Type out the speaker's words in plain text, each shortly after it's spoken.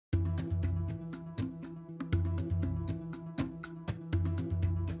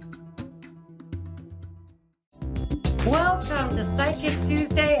Welcome to Psychic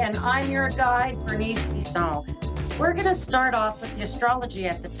Tuesday, and I'm your guide, Bernice Bisson. We're going to start off with the astrology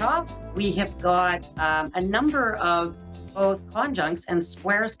at the top. We have got a number of both conjuncts and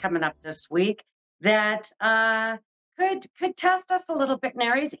squares coming up this week that could test us a little bit in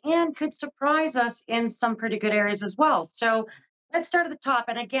Aries and could surprise us in some pretty good areas as well. So let's start at the top.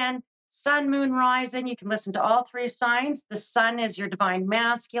 And again, sun, moon, rising. You can listen to all three signs. The sun is your divine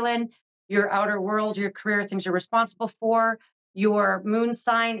masculine, your outer world, your career, things you're responsible for. Your moon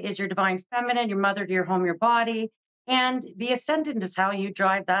sign is your divine feminine, your mother to your home, your body. And the ascendant is how you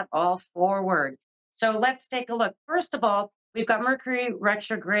drive that all forward. So let's take a look. First of all, we've got Mercury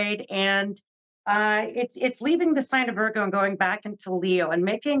retrograde, and it's leaving the sign of Virgo and going back into Leo and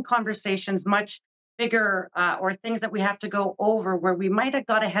making conversations much bigger, or things that we have to go over where we might have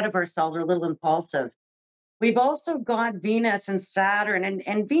got ahead of ourselves or a little impulsive. We've also got Venus and Saturn,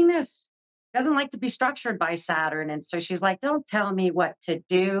 and Venus doesn't like to be structured by Saturn. And so she's like, don't tell me what to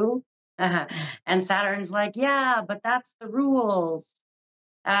do. And Saturn's like, yeah, but that's the rules.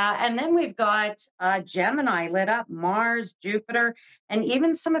 And then we've got Gemini lit up, Mars, Jupiter, and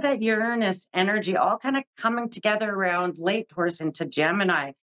even some of that Uranus energy all kind of coming together around late Taurus into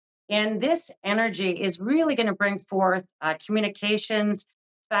Gemini. And this energy is really going to bring forth communications,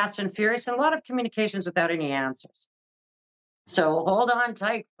 fast and furious, and a lot of communications without any answers. So hold on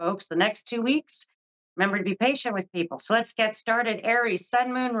tight, folks. The next 2 weeks, remember to be patient with people. So let's get started. Aries,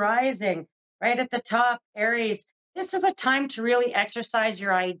 sun, moon, rising, right at the top. Aries, this is a time to really exercise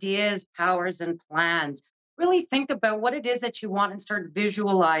your ideas, powers, and plans. Really think about what it is that you want and start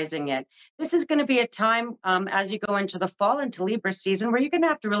visualizing it. This is going to be a time as you go into the fall, into Libra season, where you're going to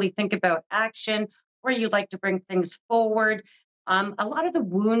have to really think about action, where you'd like to bring things forward. A lot of the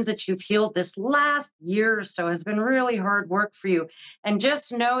wounds that you've healed this last year or so has been really hard work for you. And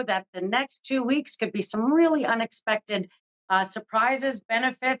just know that the next 2 weeks could be some really unexpected surprises,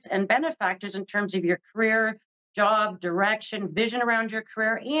 benefits, and benefactors in terms of your career, job, direction, vision around your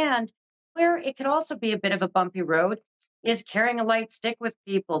career. And where it could also be a bit of a bumpy road is carrying a light stick with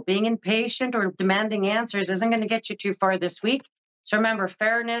people. Being impatient or demanding answers isn't going to get you too far this week. So remember,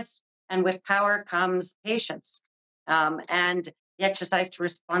 fairness, and with power comes patience. And the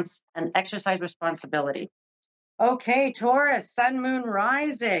exercise responsibility. Okay, Taurus, sun, moon,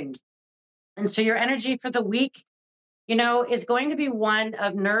 rising. And so your energy for the week, is going to be one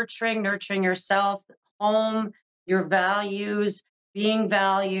of nurturing yourself, home, your values, being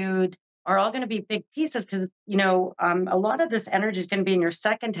valued are all going to be big pieces because, a lot of this energy is going to be in your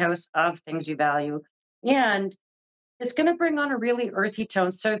second house of things you value. And it's going to bring on a really earthy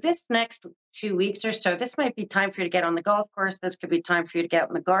tone. So this next 2 weeks or so, this might be time for you to get on the golf course. This could be time for you to get out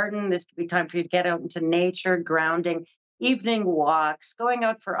in the garden. This could be time for you to get out into nature, grounding, evening walks, going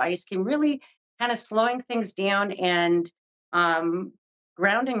out for ice cream, really kind of slowing things down and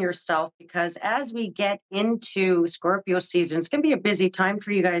grounding yourself. Because as we get into Scorpio season, it's going to be a busy time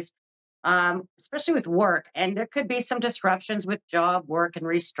for you guys. Especially with work. And there could be some disruptions with job work and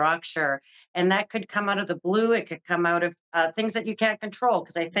restructure. And that could come out of the blue. It could come out of things that you can't control.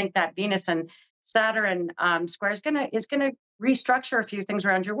 Because I think that Venus and Saturn square is gonna restructure a few things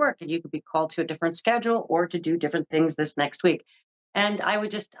around your work. And you could be called to a different schedule or to do different things this next week. And I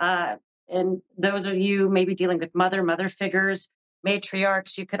would just, and those of you maybe dealing with mother figures,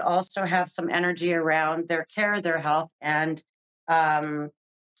 matriarchs, you could also have some energy around their care, their health, and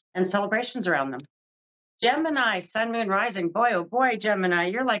celebrations around them. Gemini, sun, moon, rising. Boy, oh boy, Gemini,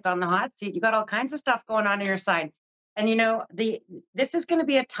 you're like on the hot seat. You got all kinds of stuff going on in your side. And this is going to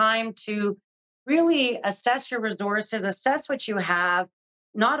be a time to really assess your resources, assess what you have.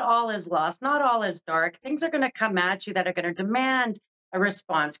 Not all is lost, not all is dark. Things are going to come at you that are going to demand a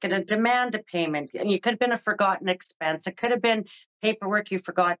response, going to demand a payment. And it could have been a forgotten expense. It could have been paperwork you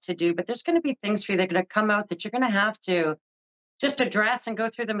forgot to do, but there's going to be things for you that are going to come out that you're going to have to just address and go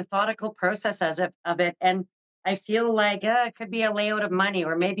through the methodical process of it. And I feel like it could be a layout of money,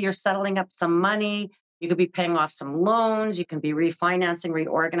 or maybe you're settling up some money. You could be paying off some loans. You can be refinancing,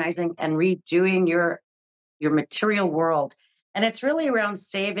 reorganizing, and redoing your material world. And it's really around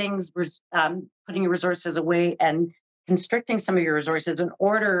savings, putting your resources away and constricting some of your resources in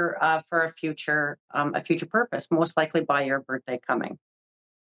order for a future purpose, most likely by your birthday coming.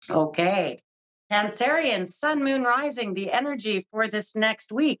 Okay. Cancerian, sun, moon, rising, the energy for this next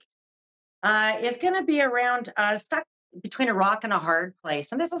week is going to be around stuck between a rock and a hard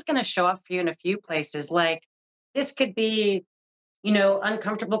place. And this is going to show up for you in a few places. Like this could be,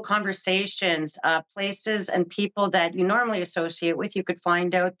 uncomfortable conversations, places and people that you normally associate with. You could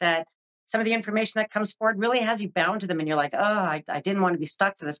find out that some of the information that comes forward really has you bound to them. And you're like, oh, I didn't want to be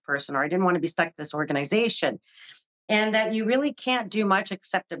stuck to this person, or I didn't want to be stuck to this organization. and that you really can't do much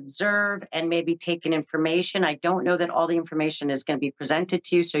except observe and maybe take in information. I don't know that all the information is going to be presented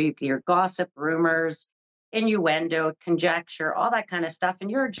to you, so you can hear gossip, rumors, innuendo, conjecture, all that kind of stuff. And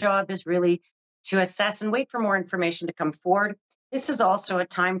your job is really to assess and wait for more information to come forward. This is also a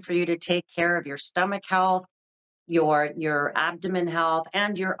time for you to take care of your stomach health, your abdomen health,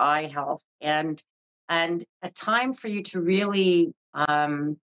 and your eye health, and a time for you to really I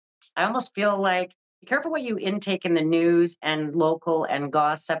almost feel like be careful what you intake in the news and local and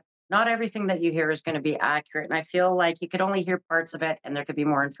gossip. Not everything that you hear is going to be accurate. And I feel like you could only hear parts of it and there could be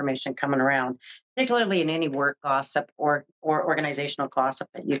more information coming around, particularly in any work gossip or organizational gossip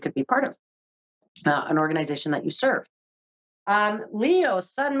that you could be part of, an organization that you serve. Leo,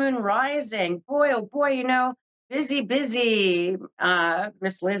 sun, moon, rising. Boy, oh boy, busy, busy,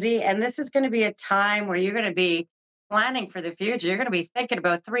 Miss Lizzie. And this is going to be a time where you're going to be planning for the future. You're going to be thinking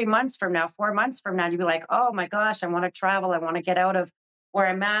about 3 months from now, 4 months from now. You'll be like, oh my gosh, I want to travel. I want to get out of where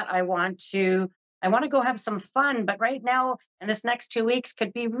I'm at. I want to go have some fun. But right now, in this next 2 weeks,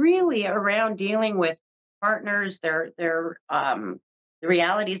 could be really around dealing with partners, their the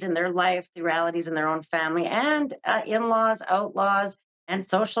realities in their life, the realities in their own family, and in-laws, outlaws, and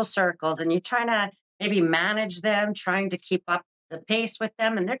social circles. And you're trying to maybe manage them, trying to keep up the pace with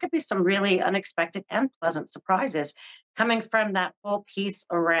them. And there could be some really unexpected and pleasant surprises coming from that whole piece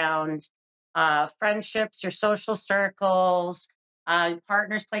around friendships, your social circles,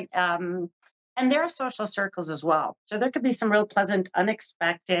 partners, and their social circles as well. So there could be some real pleasant,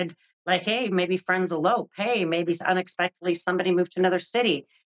 unexpected, like, hey, maybe friends elope. Hey, maybe unexpectedly somebody moved to another city,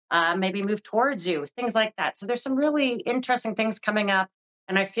 maybe move towards you, things like that. So there's some really interesting things coming up.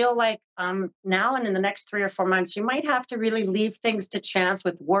 And I feel like now and in the next 3 or 4 months, you might have to really leave things to chance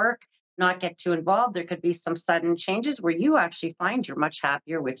with work, not get too involved. There could be some sudden changes where you actually find you're much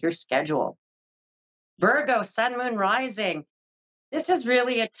happier with your schedule. Virgo, sun, moon, rising. This is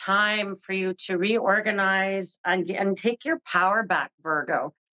really a time for you to reorganize and take your power back,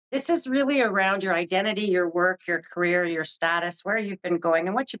 Virgo. This is really around your identity, your work, your career, your status, where you've been going,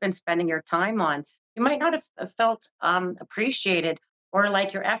 and what you've been spending your time on. You might not have felt appreciated or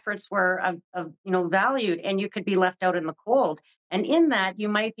like your efforts were valued, and you could be left out in the cold. And in that, you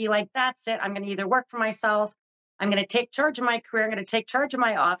might be like, "That's it. I'm going to either work for myself. I'm going to take charge of my career. I'm going to take charge of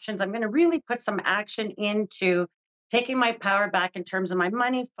my options. I'm going to really put some action into taking my power back in terms of my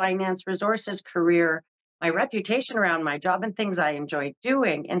money, finance, resources, career, my reputation around my job, and things I enjoy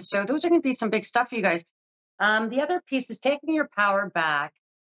doing." And so those are going to be some big stuff for you guys. The other piece is taking your power back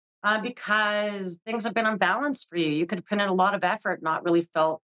because things have been unbalanced for you. You could have put in a lot of effort, not really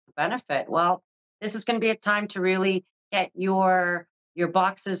felt the benefit. Well, this is going to be a time to really get your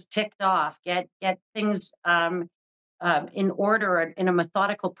boxes ticked off, get things in order in a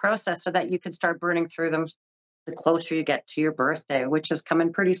methodical process so that you can start burning through them the closer you get to your birthday, which is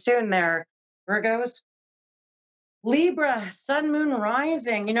coming pretty soon there, Virgos. Libra, sun, moon,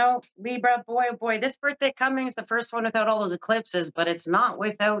 rising. Libra, boy, oh boy, this birthday coming is the first one without all those eclipses, but it's not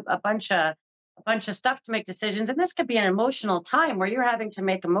without a bunch of stuff to make decisions. And this could be an emotional time where you're having to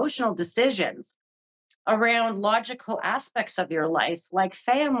make emotional decisions around logical aspects of your life, like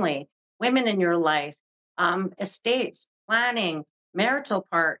family, women in your life, estates, planning, marital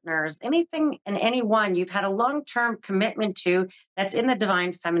partners, anything and anyone you've had a long term commitment to that's in the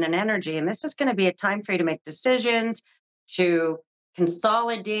divine feminine energy. And this is going to be a time for you to make decisions, to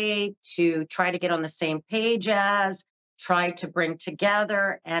consolidate, to try to get on the same page as, try to bring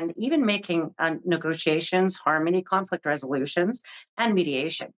together, and even making negotiations, harmony, conflict resolutions, and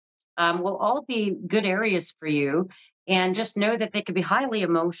mediation will all be good areas for you. And just know that they could be highly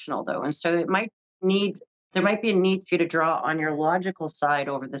emotional, though. And so there might be a need for you to draw on your logical side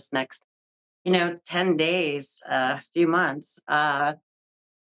over this next, 10 days, a few months,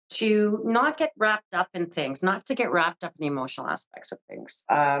 to not get wrapped up in things, not to get wrapped up in the emotional aspects of things,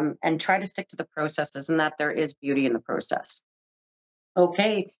 and try to stick to the processes and that there is beauty in the process.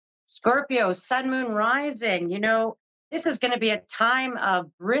 Okay, Scorpio, sun, moon, rising. This is going to be a time of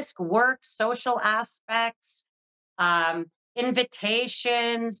brisk work, social aspects,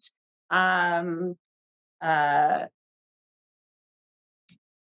 invitations, uh,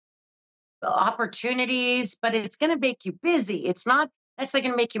 opportunities, but it's going to make you busy. It's not necessarily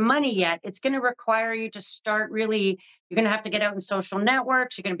going to make you money yet. It's going to require you to start really, you're going to have to get out in social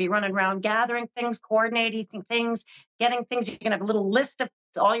networks. You're going to be running around gathering things, coordinating things, getting things. You're going to have a little list of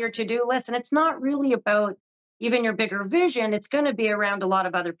all your to-do lists. And it's not really about even your bigger vision. It's going to be around a lot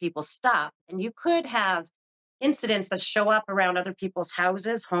of other people's stuff. And you could have incidents that show up around other people's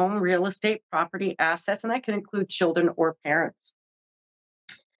houses, home, real estate, property, assets, and that can include children or parents.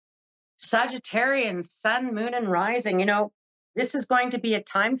 Sagittarian, sun, moon, and rising. This is going to be a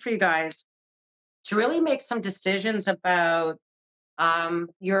time for you guys to really make some decisions about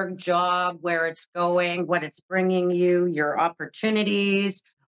your job, where it's going, what it's bringing you, your opportunities,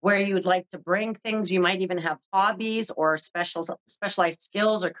 where you would like to bring things. You might even have hobbies or specialized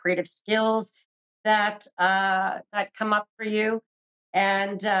skills or creative skills that come up for you,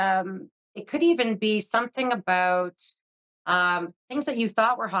 and it could even be something about things that you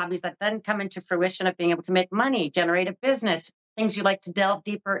thought were hobbies that then come into fruition of being able to make money, generate a business, things you like to delve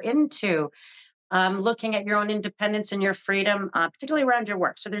deeper into, looking at your own independence and your freedom, particularly around your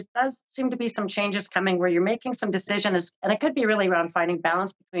work. So there does seem to be some changes coming where you're making some decisions, and it could be really around finding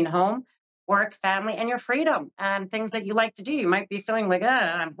balance between home, work, family, and your freedom and things that you like to do. You might be feeling like,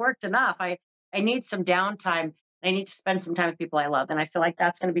 I've worked enough. I need some downtime. I need to spend some time with people I love. And I feel like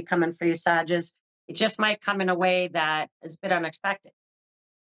that's going to be coming for you, Sages. It just might come in a way that is a bit unexpected.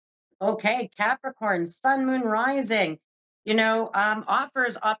 Okay, Capricorn, sun, moon, rising,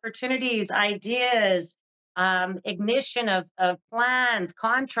 offers, opportunities, ideas, ignition of plans,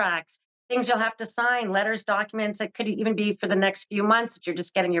 contracts, things you'll have to sign, letters, documents. It could even be for the next few months that you're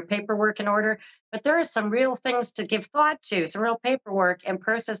just getting your paperwork in order. But there are some real things to give thought to, some real paperwork and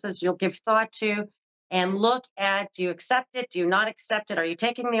processes you'll give thought to and look at. Do you accept it? Do you not accept it? Are you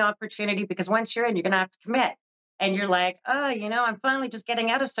taking the opportunity? Because once you're in, you're going to have to commit, and you're like, oh, I'm finally just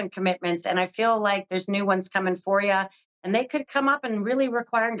getting out of some commitments, and I feel like there's new ones coming for you, and they could come up and really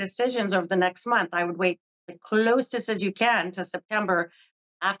requiring decisions over the next month. I would wait the closest as you can to September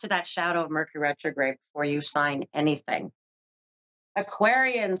after that shadow of Mercury retrograde before you sign anything.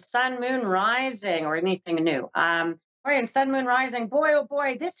 Aquarian, sun, moon, rising, or anything new. Aquarian, sun, moon, rising. Boy, oh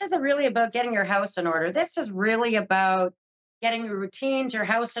boy, this isn't really about getting your house in order. This is really about getting your routines, your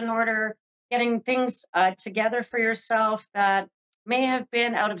house in order, getting things together for yourself that may have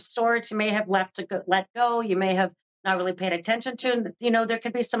been out of sorts. You may have let go. You may have not really paid attention to. There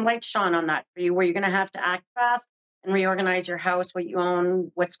could be some light shone on that for you, where you're going to have to act fast and reorganize your house, what you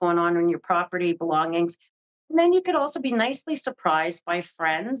own, what's going on in your property, belongings. And then you could also be nicely surprised by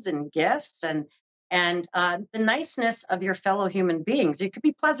friends and gifts and the niceness of your fellow human beings. You could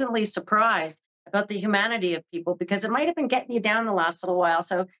be pleasantly surprised about the humanity of people, because it might have been getting you down the last little while.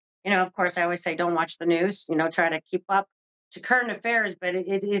 So, of course, I always say don't watch the news. Try to keep up to current affairs, but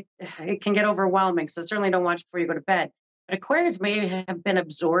it can get overwhelming. So certainly don't watch before you go to bed. But Aquarius may have been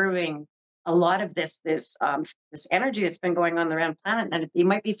absorbing a lot of this energy that's been going on around the planet, and you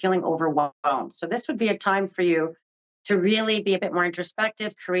might be feeling overwhelmed. So this would be a time for you to really be a bit more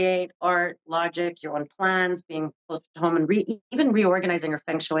introspective, create art, logic, your own plans, being close to home, and even reorganizing or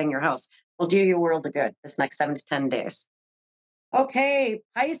feng shuiing your house will do you a world of good this next 7 to 10 days. Okay,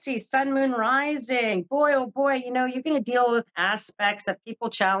 Pisces, sun, moon, rising. Boy, oh boy, you're going to deal with aspects of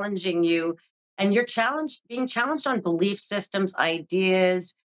people challenging you, and you're being challenged on belief systems,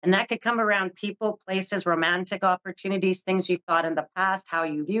 ideas, and that could come around people, places, romantic opportunities, things you thought in the past, how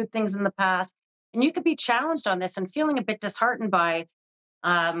you viewed things in the past. And you could be challenged on this and feeling a bit disheartened by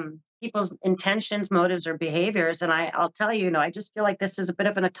people's intentions, motives, or behaviors. And I'll tell you, I just feel like this is a bit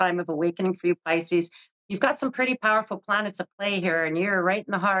of a time of awakening for you, Pisces. You've got some pretty powerful planets at play here, and you're right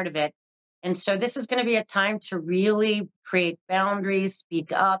in the heart of it. And so this is going to be a time to really create boundaries,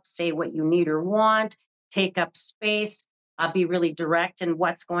 speak up, say what you need or want, take up space, be really direct in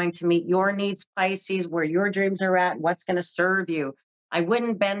what's going to meet your needs, Pisces, where your dreams are at, what's going to serve you. I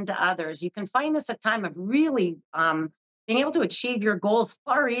wouldn't bend to others. You can find this a time of really being able to achieve your goals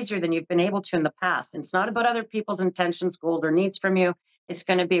far easier than you've been able to in the past. And it's not about other people's intentions, goals, or needs from you. It's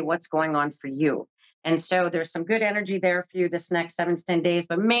going to be what's going on for you. And so there's some good energy there for you this next 7 to 10 days,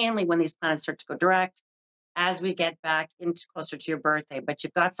 but mainly when these planets start to go direct as we get back into closer to your birthday. But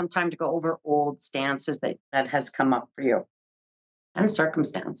you've got some time to go over old stances that has come up for you and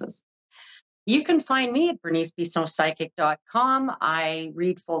circumstances. You can find me at bernicebissonpsychic.com. I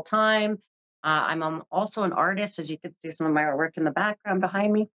read full time. I'm also an artist, as you can see some of my artwork in the background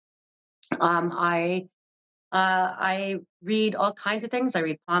behind me. I read all kinds of things. I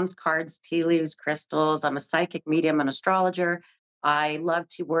read palms, cards, tea leaves, crystals. I'm a psychic medium and astrologer. I love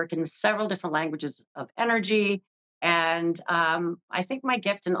to work in several different languages of energy. And I think my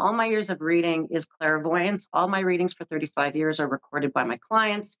gift in all my years of reading is clairvoyance. All my readings for 35 years are recorded by my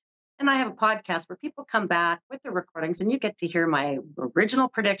clients. And I have a podcast where people come back with their recordings, and you get to hear my original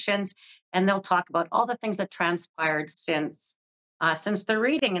predictions, and they'll talk about all the things that transpired since their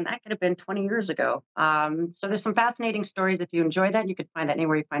reading, and that could have been 20 years ago. So there's some fascinating stories. If you enjoy that, you can find that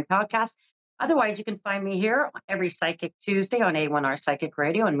anywhere you find podcasts. Otherwise, you can find me here every Psychic Tuesday on A1R Psychic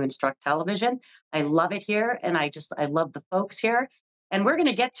Radio and Moonstruck Television. I love it here, and I love the folks here. And we're going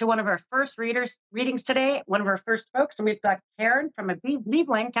to get to one of our first readings today, one of our first folks. And we've got Karen from, I believe,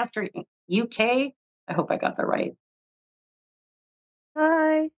 Lancaster, UK. I hope I got that right.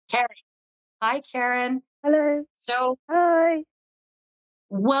 Hi. Karen. Hi, Karen. Hello. So Hi.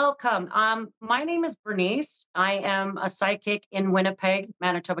 welcome. My name is Bernice. I am a psychic in Winnipeg,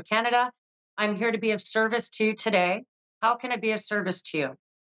 Manitoba, Canada. I'm here to be of service to you today. How can I be of service to you?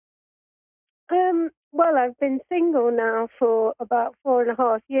 Well, I've been single now for about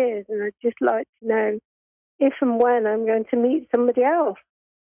 4.5 years, and I'd just like to know if and when I'm going to meet somebody else.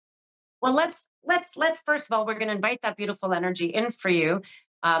 Well, let's first of all, we're going to invite that beautiful energy in for you,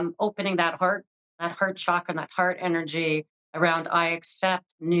 opening that heart chakra, that heart energy around I accept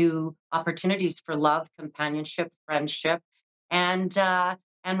new opportunities for love, companionship, friendship, and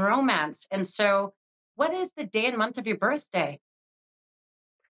romance. And so, what is the day and month of your birthday?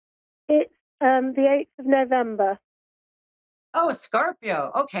 It's the 8th of November. Oh,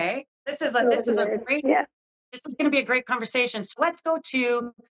 Scorpio. Okay, this is a Oh, this is a no. great. Yeah. This is going to be a great conversation. So let's go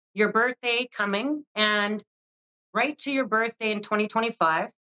to your birthday coming and right to your birthday in 2025.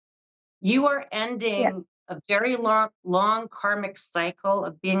 You are Yeah. ending a very long karmic cycle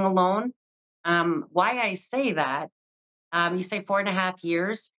of being alone. Why I say that, you say 4.5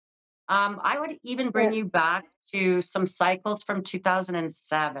 years. I would even bring Yeah. you back to some cycles from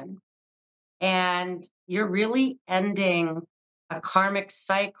 2007. And you're really ending a karmic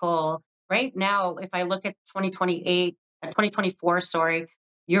cycle right now. If I look at 2024, sorry,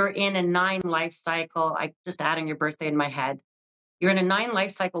 you're in a 9 life cycle. I just adding your birthday in my head. You're in a 9 life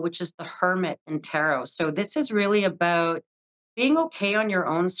cycle, which is the Hermit in tarot. So this is really about being okay on your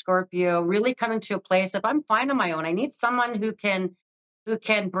own, Scorpio, really coming to a place of I'm fine on my own. I need someone who can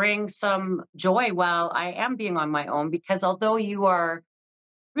bring some joy while I am being on my own, because although you are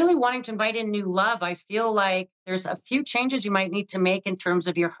really wanting to invite in new love, I feel like there's a few changes you might need to make in terms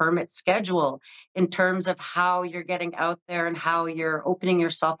of your hermit schedule, in terms of how you're getting out there and how you're opening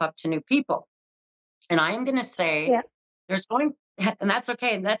yourself up to new people. And I am going to say Yeah. there's going, and that's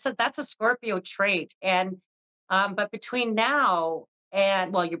okay. And that's a Scorpio trait. And but between now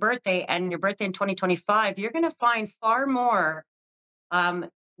and well, your birthday in 2025, you're going to find far more um,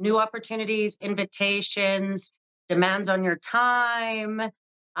 new opportunities, invitations, demands on your time,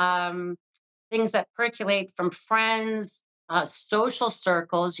 um, things that percolate from friends, social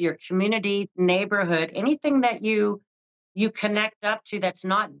circles, your community, neighborhood, anything that you connect up to that's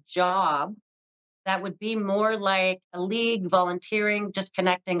not job, that would be more like a league, volunteering, just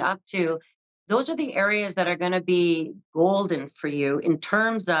connecting up to. Those are the areas that are going to be golden for you in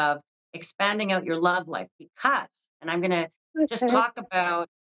terms of expanding out your love life. Because, and I'm going to just Okay. talk about,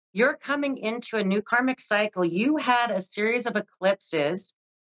 you're coming into a new karmic cycle. You had a series of eclipses,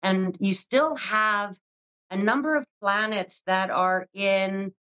 and you still have a number of planets that are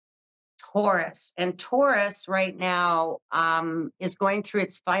in Taurus. And Taurus right now is going through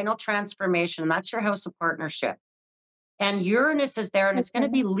its final transformation. That's your house of partnership. And Uranus is there and it's going to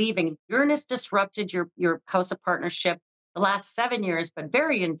Okay. be leaving. Uranus disrupted your house of partnership the last 7 years, but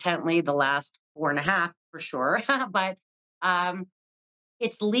very intently the last 4.5 for sure. But um,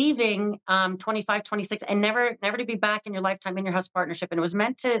 it's leaving 25, 26, and never to be back in your lifetime in your house partnership. And it was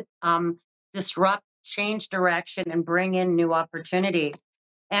meant to disrupt, change direction, and bring in new opportunities.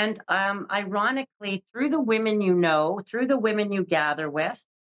 And ironically, through the women you know, through the women you gather with,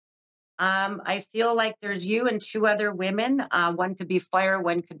 I feel like there's you and two other women. One could be fire,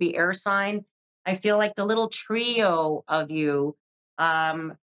 one could be air sign. I feel like the little trio of you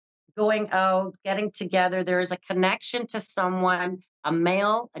um, going out, getting together. There is a connection to someone, a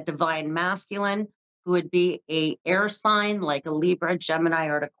male, a divine masculine, who would be a air sign like a Libra, Gemini,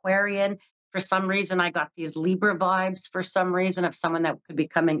 or an Aquarian. For some reason, I got these Libra vibes for some reason of someone that could be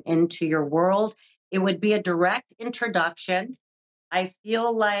coming into your world. It would be a direct introduction. I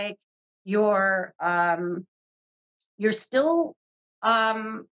feel like you're you're still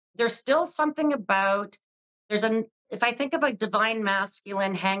there's still something about there's an if I think of a divine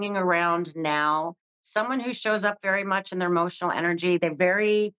masculine hanging around now, someone who shows up very much in their emotional energy, they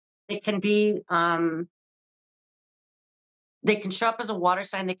can be they can show up as a water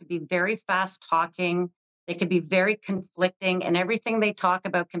sign, they could be very fast talking, they could be very conflicting, and everything they talk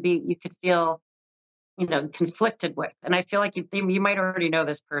about can be you could feel conflicted with. And I feel like you might already know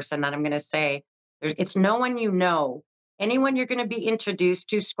this person that I'm going to say. It's no one you know. Anyone you're going to be introduced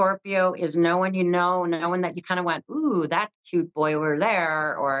to, Scorpio, is no one you know, no one that you kind of went, ooh, that cute boy over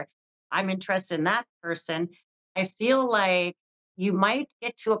there, or I'm interested in that person. I feel like you might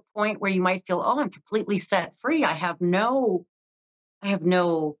get to a point where you might feel, oh, I'm completely set free. I have no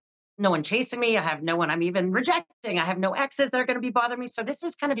no one chasing me. I have no one I'm even rejecting. I have no exes that are going to be bothering me. So this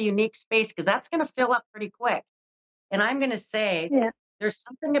is kind of a unique space because that's going to fill up pretty quick. And I'm going to say Yeah. there's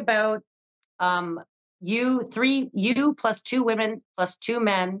something about um, you plus two women plus two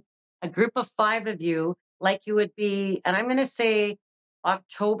men, a group of five of you, like you would be. And I'm going to say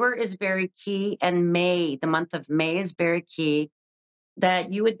October is very key, and May, the month of May, is very key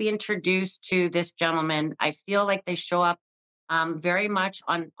that you would be introduced to this gentleman. I feel like they show up very much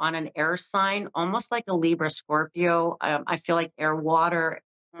on an air sign, almost like a Libra Scorpio. I feel like air water,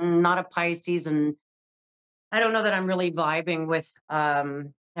 not a Pisces, and I don't know that I'm really vibing with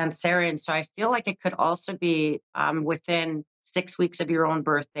Cancerian. So I feel like it could also be within 6 weeks of your own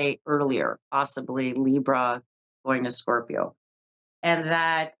birthday earlier, possibly Libra going to Scorpio. And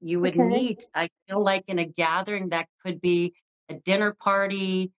that you would Okay. meet, I feel like in a gathering that could be a dinner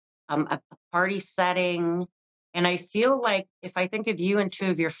party, a party setting. And I feel like if I think of you and two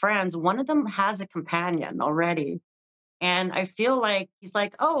of your friends, one of them has a companion already. And I feel like he's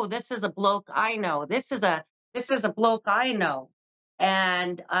like, oh, this is a bloke I know. This is a bloke I know.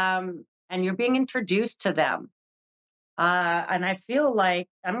 And you're being introduced to them. And I feel like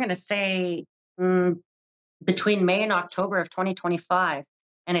I'm gonna say mm, between May and October of 2025.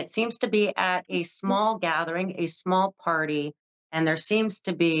 And it seems to be at a small gathering, a small party. And there seems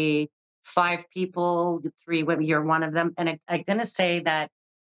to be five people, three women, you're one of them. And I'm going to say that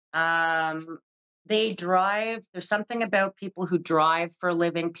um, they drive. There's something about people who drive for a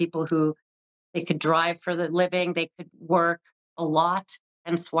living, people who they could drive for the living. They could work a lot.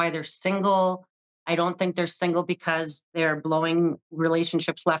 Hence why they're single. I don't think they're single because they're blowing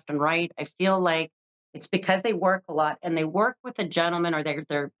relationships left and right. I feel like it's because they work a lot and they work with a gentleman, or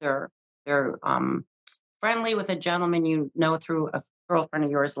they're friendly with a gentleman through a girlfriend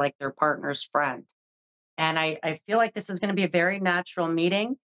of yours, like their partner's friend. And I feel like this is going to be a very natural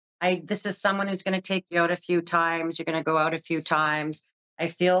meeting. This is someone who's going to take you out a few times. You're going to go out a few times. I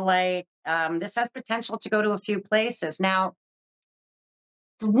feel like this has potential to go to a few places. Now,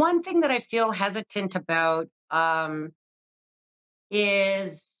 the one thing that I feel hesitant about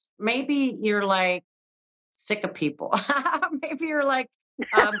is maybe you're like sick of people. Maybe you're like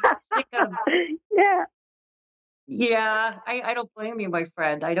sick of, Yeah. yeah, I don't blame you, my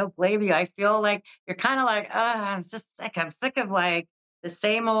friend. I don't blame you. I feel like you're kind of like, I'm just sick. I'm sick of like the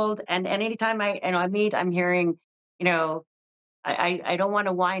same old. And anytime I meet, I'm hearing, you know, I don't want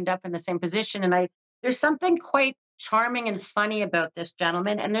to wind up in the same position. And there's something quite charming and funny about this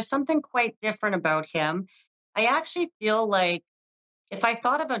gentleman, and there's something quite different about him. I actually feel like if I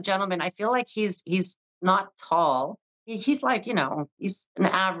thought of a gentleman, I feel like he's not tall. He's like, he's an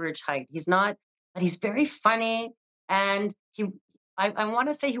average height. He's not, but he's very funny, and I want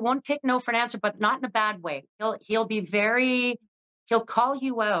to say he won't take no for an answer, but not in a bad way. He'll be very, he'll call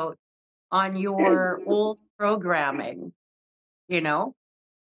you out on your old programming, you know,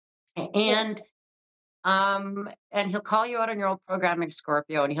 Yeah. and and he'll call you out on your old programming,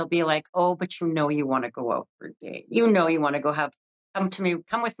 Scorpio, and he'll be like, "Oh, but you want to go out for a date. You want to go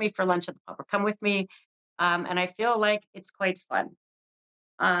come with me for lunch at the pub, or come with me." And I feel like it's quite fun.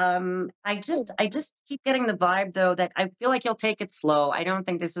 I just keep getting the vibe though that I feel like you'll take it slow. I don't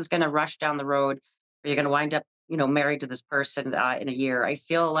think this is going to rush down the road where you're going to wind up, married to this person in a year. I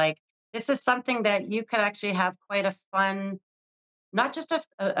feel like this is something that you could actually have quite a fun, not just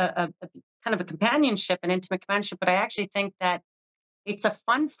a kind of a companionship, an intimate companionship, but I actually think that it's a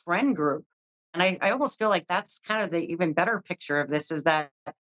fun friend group. And I almost feel like that's kind of the even better picture of this, is that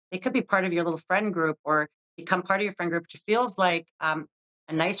they could be part of your little friend group or become part of your friend group, which feels like a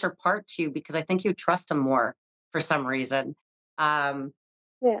nicer part to you because I think you trust them more for some reason. Um,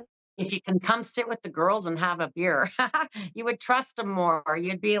 Yeah. if you can come sit with the girls and have a beer, you would trust them more.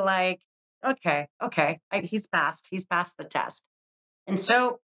 You'd be like, okay, okay, he's passed the test. And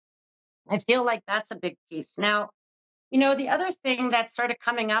so I feel like that's a big piece. Now, the other thing that's sort of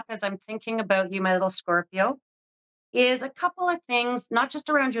coming up as I'm thinking about you, my little Scorpio, is a couple of things, not just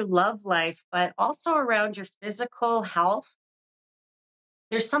around your love life, but also around your physical health.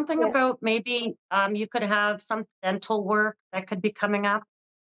 There's something Yeah. about maybe you could have some dental work that could be coming up,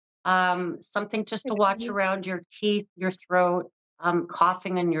 something just to watch Okay. around your teeth, your throat,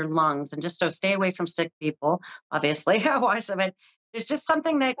 coughing in your lungs, and just so stay away from sick people, obviously. Watch them. There's just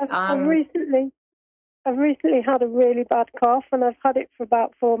something that I've, I've recently I've recently had a really bad cough, and I've had it for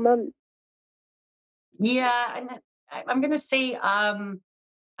about 4 months. yeah, and I'm going to say,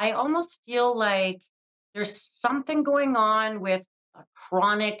 I almost feel like there's something going on with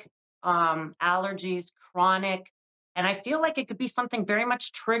chronic allergies, and I feel like it could be something very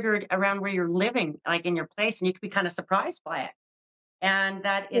much triggered around where you're living, like in your place, and you could be kind of surprised by it. And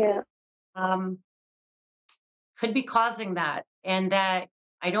that it's Yeah. um, could be causing that. And that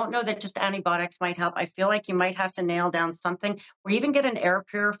I don't know that just antibiotics might help. I feel like you might have to nail down something or even get an air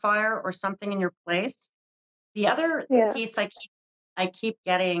purifier or something in your place. The other Yeah. piece I keep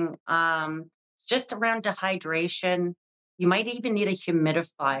getting it's just around dehydration. You might even need a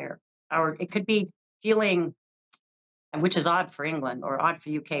humidifier, or it could be feeling, which is odd for England or odd for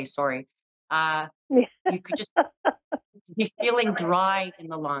UK, sorry. Uh, you could just be feeling dry in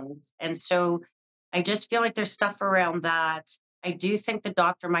the lungs. And so I just feel like there's stuff around that. I do think the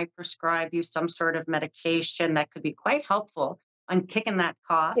doctor might prescribe you some sort of medication that could be quite helpful on kicking that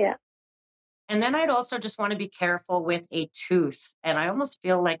cough. Yeah. And then I'd also just want to be careful with a tooth. And I almost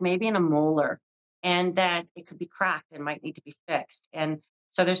feel like maybe in a molar, and that it could be cracked and might need to be fixed. And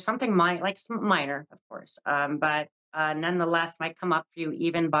so there's something like some minor, of course, but nonetheless might come up for you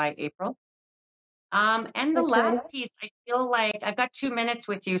even by April. And the Okay. last piece, I feel like I've got 2 minutes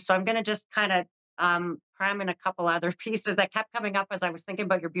with you, so I'm going to just kind of cram in a couple other pieces that kept coming up as I was thinking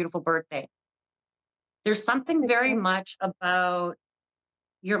about your beautiful birthday. There's something very Okay. much about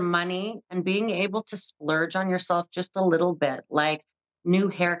your money and being able to splurge on yourself just a little bit, like new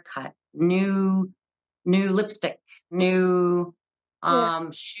haircut, new lipstick, new Yeah.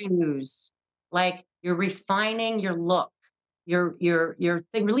 shoes. Like you're refining your look. You're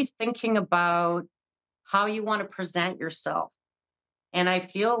really thinking about how you want to present yourself. And I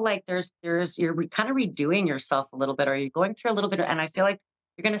feel like you're kind of redoing yourself a little bit, or you're going through a little bit and I feel like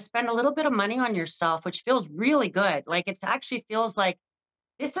you're going to spend a little bit of money on yourself, which feels really good. Like it actually feels like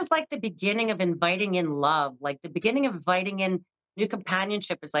this is like the beginning of inviting in love, like the beginning of inviting in new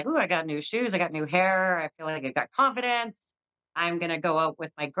companionship. It's like, oh, I got new shoes, I got new hair, I feel like I got confidence. I'm gonna go out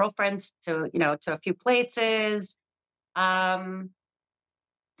with my girlfriends to a few places. Um,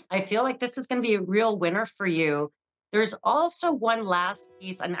 I feel like this is gonna be a real winner for you. There's also one last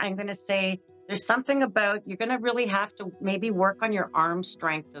piece, and I'm gonna say there's something about you're gonna really have to maybe work on your arm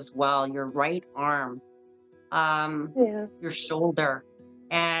strength as well, your right arm, Yeah. your shoulder.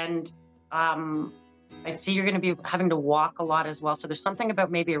 And I see you're going to be having to walk a lot as well. So there's something about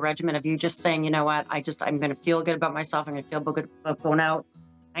maybe a regimen of you just saying, you know what, I'm going to feel good about myself. I'm going to feel good about going out.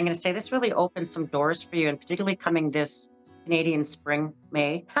 I'm going to say this really opens some doors for you, and particularly coming this Canadian spring,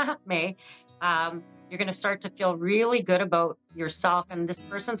 May, May, you're going to start to feel really good about yourself. And this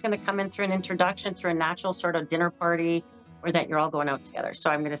person's going to come in through an introduction, through a natural sort of dinner party, or that you're all going out together. So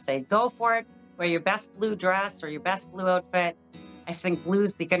I'm going to say, go for it. Wear your best blue dress or your best blue outfit. I think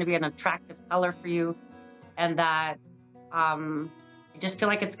blue's going to be an attractive color for you, and that I just feel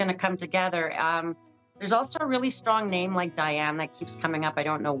like it's going to come together. There's also a really strong name like Diane that keeps coming up. I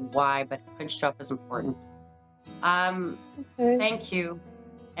don't know why, but it could show up as important. Okay. Thank you.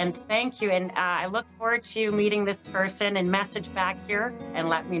 And thank you. And I look forward to meeting this person, and message back here and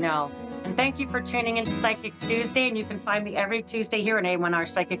let me know. And thank you for tuning into Psychic Tuesday. And you can find me every Tuesday here on A1R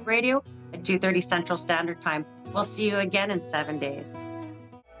Psychic Radio at 2:30 Central Standard Time. We'll see you again in 7 days.